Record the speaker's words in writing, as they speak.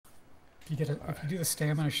if you do the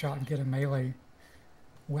stamina shot and get a melee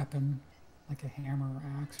weapon, like a hammer or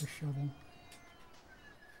axe or shovel,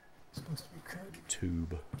 it's supposed to be good.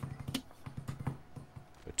 Tube.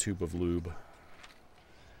 A tube of lube.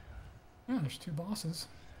 Yeah, there's two bosses.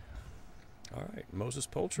 Alright, Moses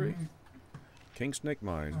Poultry. Right. King Snake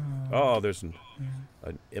Mine. Oh, there's an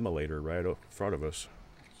Yeah. immolator right up in front of us.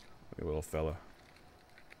 Hey, little fella.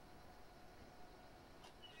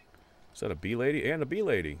 Is that a bee lady? And a bee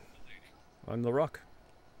lady. On the rock.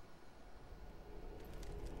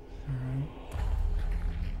 Alright.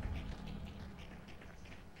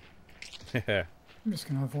 Yeah, I'm just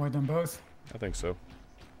gonna avoid them both. I think so.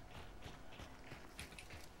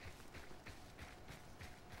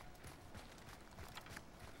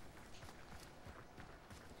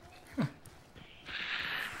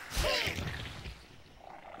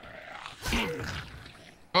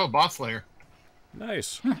 Oh, boss layer.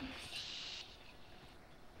 Nice.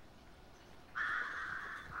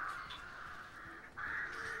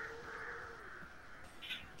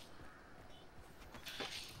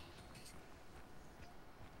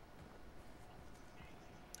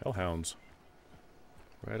 Hellhounds.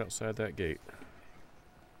 Right outside that gate.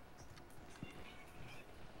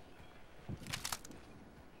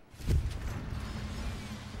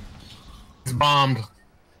 It's bombed.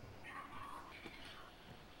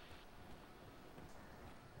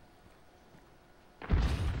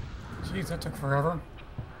 Jeez, that took forever.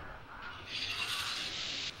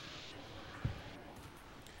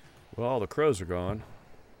 Well, all the crows are gone.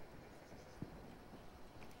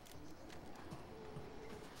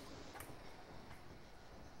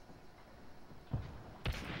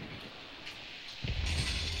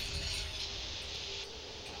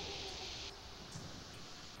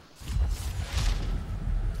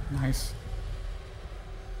 Nice.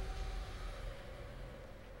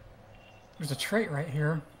 There's a trait right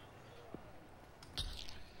here.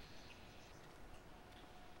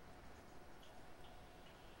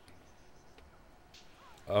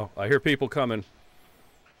 Oh, I hear people coming.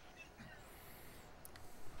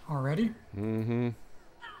 Already? Mm-hmm.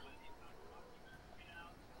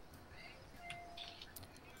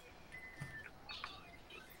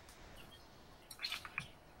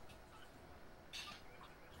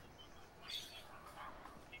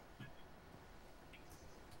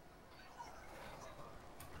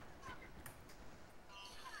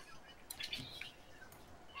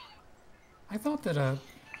 I thought that,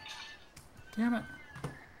 damn it.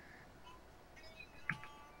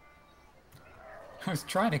 I was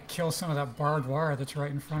trying to kill some of that barbed wire that's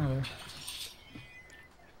right in front of her.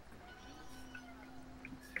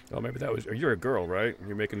 Oh, maybe that was... You're a girl, right?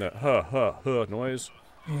 You're making that huh noise?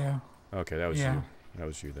 Yeah. Okay, that was Yeah. you. That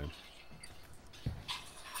was you then.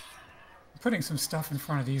 Putting some stuff in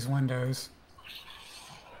front of these windows.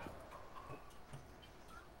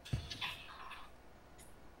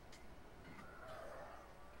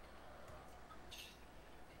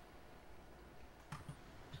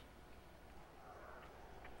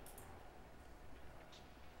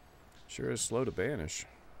 Sure is slow to banish.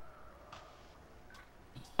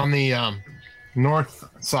 On the north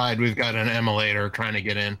side, we've got an emulator trying to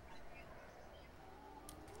get in.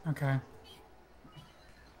 Okay.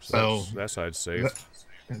 So that side's safe.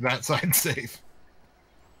 that side's safe.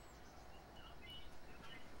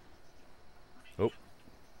 Oh.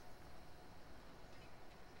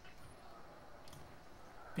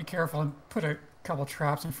 Be careful and put a couple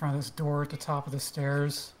traps in front of this door at the top of the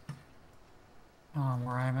stairs.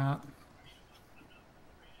 Where I'm at.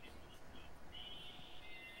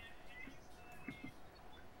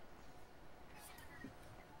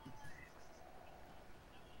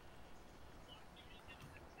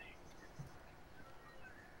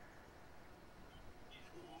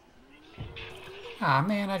 Ah,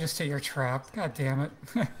 man, I just hit your trap. God damn it.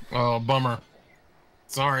 Oh, bummer.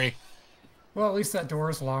 Sorry. Well, at least that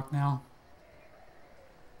door is locked now.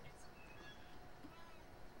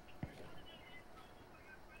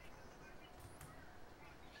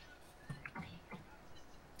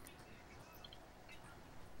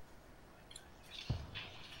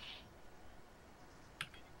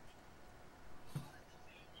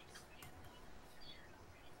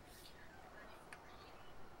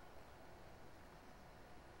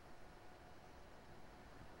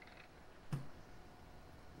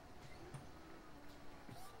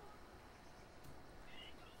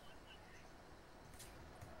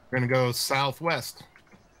 We're gonna go southwest.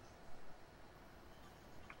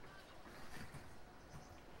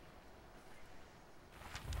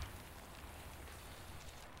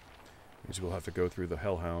 Means we'll have to go through the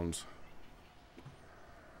hellhounds.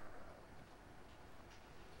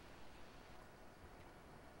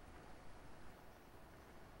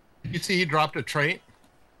 You see, he dropped a trait.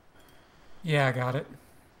 Yeah, I got it.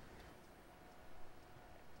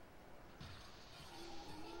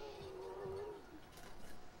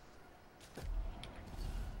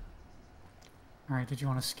 All right, did you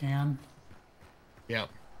want to scan? Yep.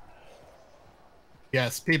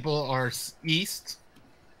 Yes, people are east.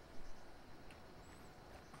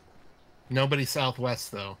 Nobody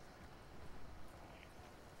southwest, though.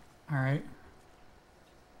 All right.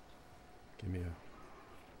 Give me a.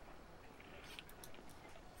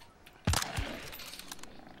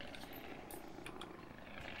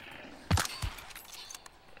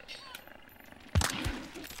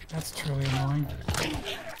 That's truly annoying.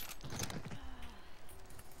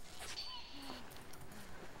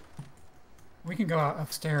 We can go out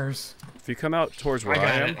upstairs. If you come out towards where I I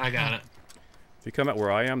got am, it. I got it. if you come out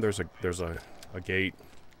where I am, there's a gate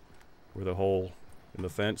with a hole in the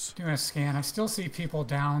fence. Doing a scan. I still see people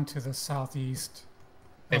down to the southeast.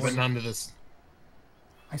 Hey, but none of this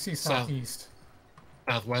I see South. southeast.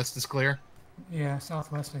 southwest is clear. Yeah,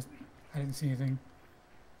 southwest. I didn't see anything.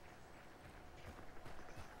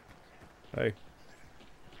 Hey,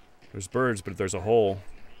 there's birds, but there's a hole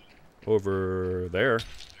over there.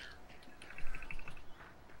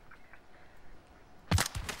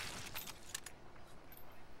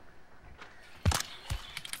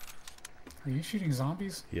 Are you shooting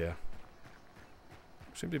zombies? Yeah.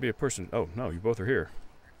 Seem to be a person. Oh no, you both are here.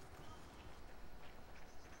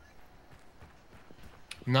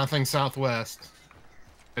 Nothing southwest.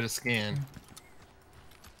 Get a scan.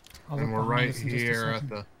 I'll And look we're behind right us in just a here at second.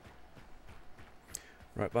 the...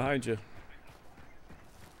 Right behind you.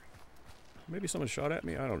 Maybe someone shot at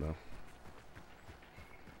me. I don't know.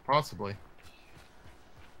 Possibly.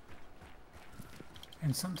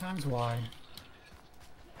 And sometimes why?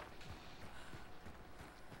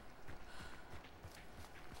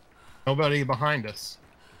 Nobody behind us.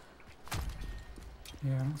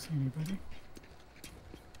 Yeah, I don't see anybody.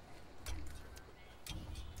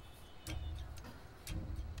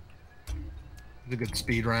 It's a good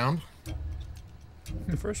speed round.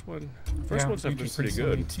 The first ones Yeah, have been interesting pretty so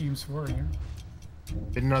many good. teams were here.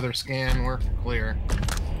 Did another scan. We're clear.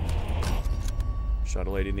 Shot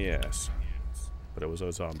a lady in the ass, but it was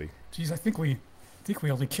a zombie. Geez, I think we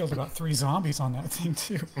only killed about 3 zombies on that thing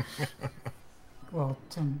too. Well,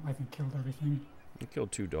 Tim, I think, killed everything. We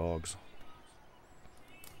killed 2 dogs.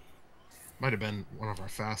 Might have been one of our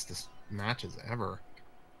fastest matches ever.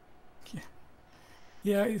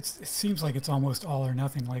 Yeah, it seems like it's almost all or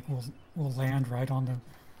nothing. Like we'll land right on the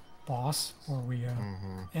boss, or we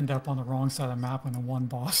end up on the wrong side of the map when the one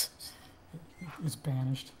boss is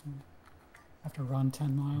banished. Have to run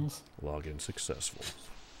 10 miles. Login successful.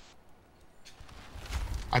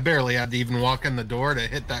 I barely had to even walk in the door to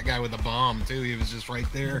hit that guy with a bomb, too. He was just right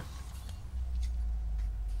there.